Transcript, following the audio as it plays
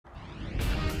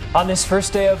On this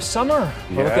first day of summer,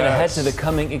 we're looking ahead to the Yes.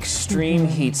 coming extreme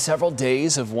heat. Several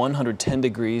days of 110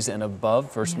 degrees and above.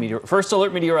 First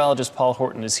alert meteorologist Paul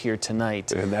Horton is here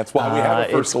tonight. And that's why we have a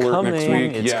first alert next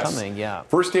week. It's coming, yeah.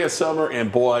 First day of summer,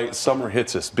 and boy, summer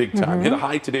hits us big time. Hit a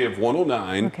high today of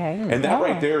 109. Okay. And that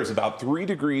right there is about 3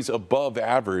 degrees above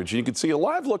average. You can see a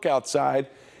live look outside.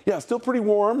 Yeah, still pretty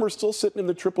warm. We're still sitting in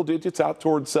the triple digits out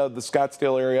towards the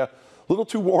Scottsdale area. A little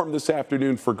too warm this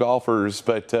afternoon for golfers,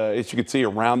 but as you can see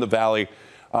around the valley,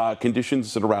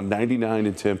 conditions at around 99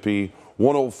 in Tempe,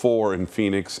 104 in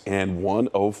Phoenix, and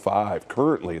 105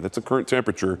 currently. That's the current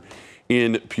temperature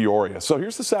in Peoria. So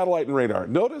here's the satellite and radar.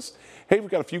 Notice, hey, we've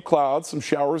got a few clouds, some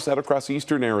showers out across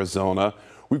eastern Arizona.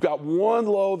 We've got one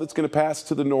low that's going to pass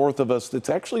to the north of us that's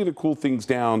actually going to cool things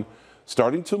down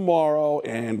starting tomorrow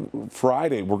and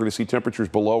Friday. We're going to see temperatures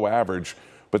below average.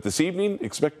 But this evening,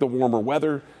 expect the warmer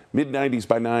weather, mid-90s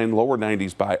by 9, lower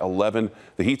 90s by 11.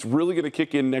 The heat's really going to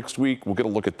kick in next week. We'll get a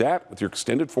look at that with your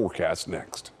extended forecast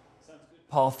next.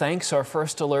 Paul, thanks. Our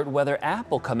first alert weather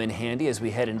app will come in handy as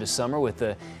we head into summer with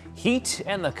the heat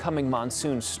and the coming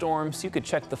monsoon storms. You could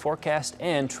check the forecast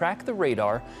and track the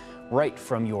radar right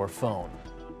from your phone.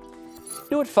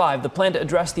 New at 5, the plan to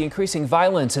address the increasing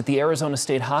violence at the Arizona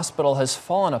State Hospital has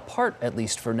fallen apart, at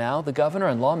least for now. The governor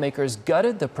and lawmakers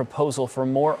gutted the proposal for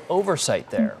more oversight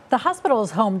there. The hospital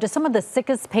is home to some of the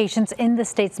sickest patients in the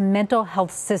state's mental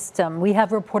health system. We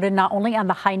have reported not only on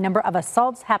the high number of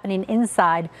assaults happening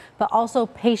inside, but also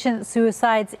patient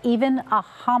suicides, even a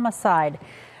homicide.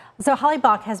 So Holly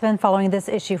Bach has been following this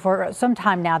issue for some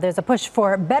time now. There's a push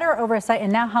for better oversight,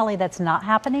 and now, Holly, that's not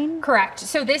happening? Correct.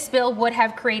 So this bill would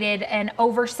have created an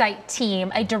oversight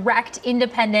team, a direct,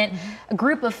 independent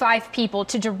group of 5 people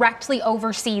to directly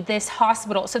oversee this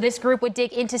hospital. So this group would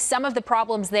dig into some of the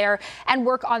problems there and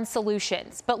work on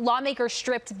solutions. But lawmakers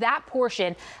stripped that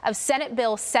portion of Senate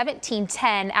Bill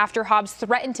 1710 after Hobbs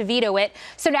threatened to veto it.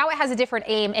 So now it has a different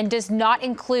aim and does not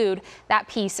include that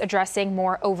piece addressing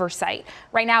more oversight.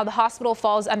 Right now, the hospital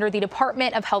falls under the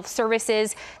Department of Health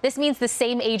Services. This means the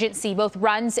same agency both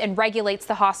runs and regulates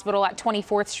the hospital at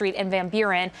 24th Street and Van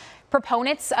Buren.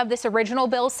 Proponents of this original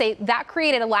bill say that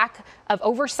created a lack of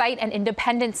oversight and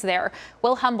independence there.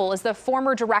 Will Humble is the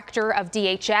former director of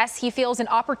DHS. He feels an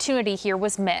opportunity here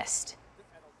was missed.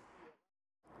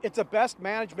 It's a best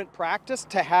management practice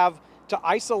to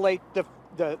isolate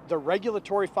the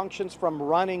regulatory functions from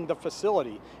running the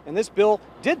facility. And this bill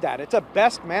did that. It's a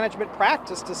best management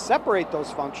practice to separate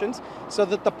those functions so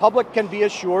that the public can be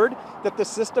assured that the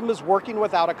system is working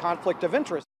without a conflict of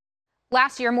interest.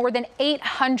 Last year, more than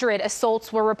 800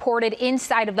 assaults were reported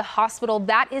inside of the hospital.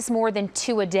 That is more than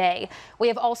 2 a day. We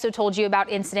have also told you about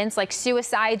incidents like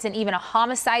suicides and even a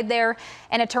homicide there.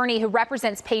 An attorney who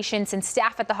represents patients and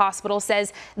staff at the hospital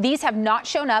says these have not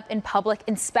shown up in public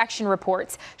inspection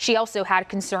reports. She also had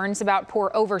concerns about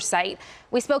poor oversight.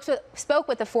 We spoke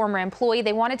with a former employee.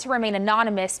 They wanted to remain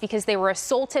anonymous because they were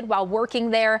assaulted while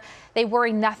working there. They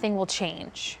worry nothing will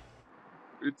change.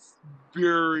 It's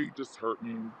very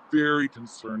disheartening, very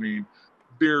concerning,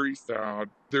 very sad.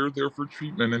 They're there for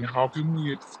treatment, and how can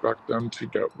we expect them to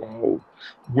get well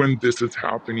when this is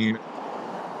happening?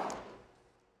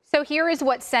 So here is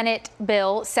what Senate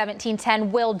Bill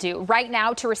 1710 will do. Right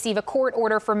now, to receive a court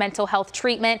order for mental health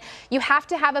treatment, you have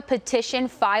to have a petition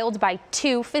filed by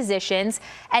 2 physicians.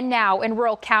 And now in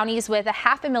rural counties with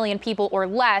 500,000 people or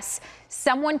less,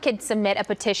 someone could submit a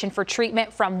petition for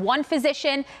treatment from 1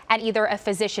 physician and either a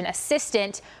physician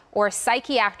assistant or a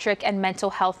psychiatric and mental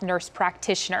health nurse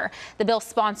practitioner. The bill's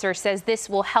sponsor says this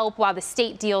will help while the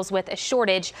state deals with a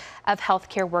shortage of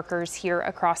healthcare workers here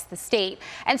across the state.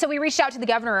 And so we reached out to the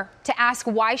governor to ask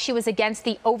why she was against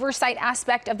the oversight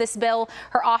aspect of this bill.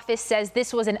 Her office says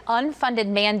this was an unfunded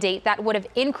mandate that would have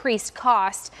increased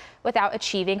cost without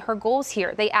achieving her goals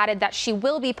here. They added that she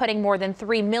will be putting more than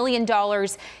 $3 million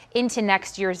into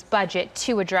next year's budget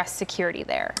to address security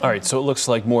there. All right, so it looks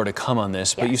like more to come on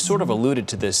this, but you sort of alluded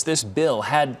to this. This bill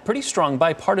had pretty strong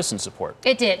bipartisan support.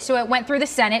 It did. So it went through the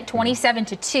Senate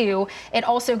 27-2. It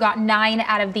also got 9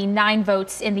 out of the 9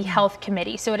 votes in the Health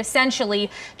Committee. So it essentially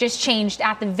just changed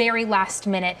at the very last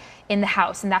minute in the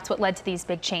House, and that's what led to these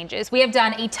big changes. We have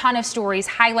done a ton of stories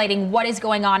highlighting what is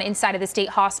going on inside of the state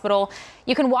hospital.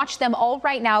 You can watch them all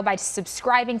right now by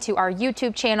subscribing to our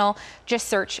YouTube channel. Just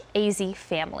search AZ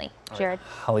Family. Jared.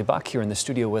 Holly Bach here in the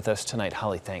studio with us tonight.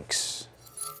 Holly, thanks.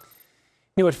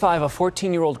 New at 5, a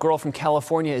 14-year-old girl from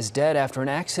California is dead after an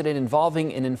accident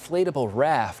involving an inflatable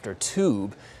raft or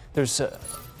tube.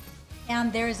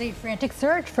 And there's a frantic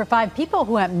search for 5 people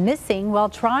who went missing while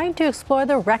trying to explore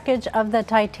the wreckage of the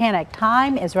Titanic.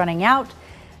 Time is running out.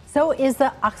 So is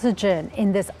the oxygen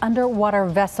in this underwater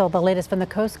vessel. The latest from the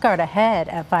Coast Guard ahead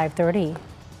at 5:30.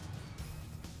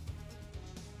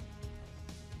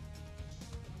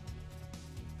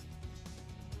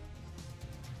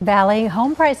 Valley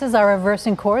home prices are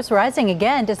reversing course, rising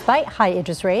again despite high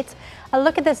interest rates. A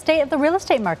look at the state of the real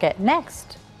estate market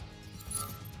next.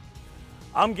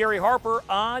 I'm Gary Harper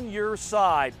on your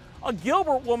side. A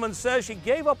Gilbert woman says she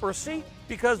gave up her seat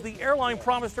because the airline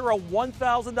promised her a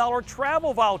 $1,000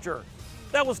 travel voucher.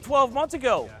 That was 12 months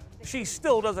ago. She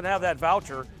still doesn't have that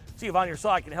voucher. See if On Your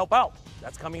Side can help out.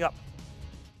 That's coming up.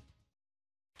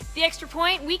 The Extra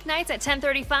Point, weeknights at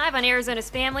 10:35 on Arizona's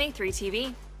Family 3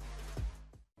 TV.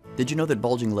 Did you know that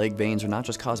bulging leg veins are not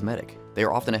just cosmetic? They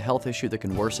are often a health issue that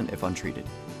can worsen if untreated.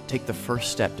 Take the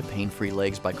first step to pain-free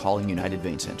legs by calling United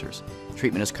Vein Centers.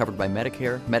 Treatment is covered by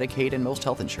Medicare, Medicaid, and most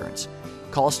health insurance.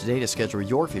 Call us today to schedule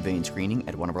your vein screening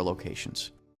at one of our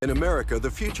locations. In America,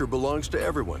 the future belongs to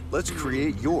everyone. Let's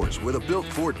create yours with a built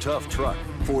Ford Tough truck.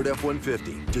 Ford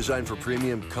F-150, designed for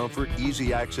premium comfort,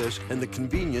 easy access, and the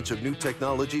convenience of new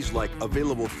technologies like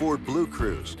available Ford Blue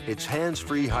Cruise. It's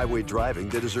hands-free highway driving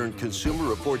that has earned Consumer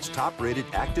Reports' top-rated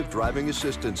active driving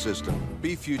assistance system.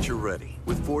 Be future ready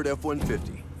with Ford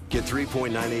F-150. Get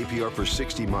 3.9 APR for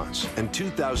 60 months and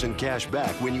 $2,000 cash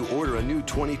back when you order a new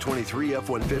 2023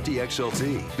 F-150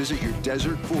 XLT. Visit your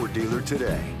Desert Ford dealer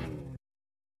today.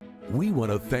 We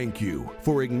want to thank you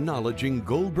for acknowledging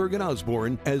Goldberg &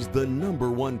 Osborne as the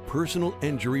 #1 personal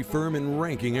injury firm in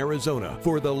Ranking, Arizona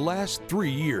for the last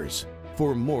 3 years.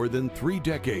 For more than 3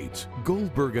 decades,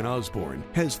 Goldberg & Osborne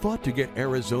has fought to get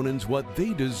Arizonans what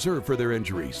they deserve for their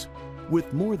injuries.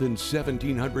 With more than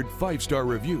 1,700 5-star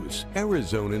reviews,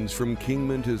 Arizonans from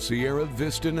Kingman to Sierra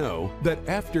Vista know that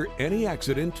after any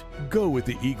accident, go with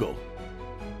the Eagle.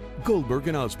 Goldberg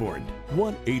 & Osborne,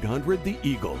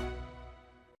 1-800-THE-EAGLE.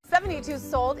 72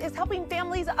 Sold is helping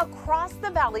families across the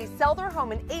valley sell their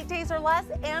home in 8 days or less,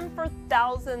 and for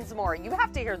thousands more. You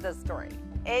have to hear this story.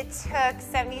 It took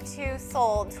 72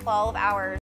 Sold 12 hours